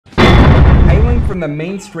from the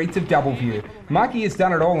mean streets of Doubleview, Mikey has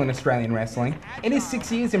done it all in Australian wrestling. In his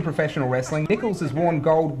 6 years in professional wrestling, Nicholls has worn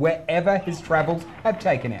gold wherever his travels have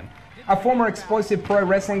taken him. A former explosive pro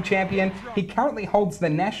wrestling champion, he currently holds the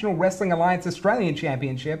National Wrestling Alliance Australian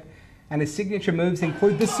Championship, and his signature moves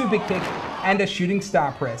include the super kick and a shooting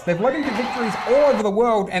star press. They've led him to victories all over the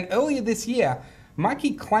world, and earlier this year,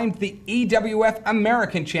 Mikey claimed the EWF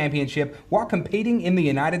American Championship while competing in the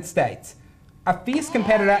United States. A fierce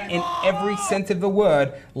competitor in every sense of the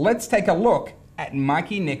word, let's take a look at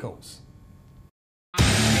Mikey Nicholls.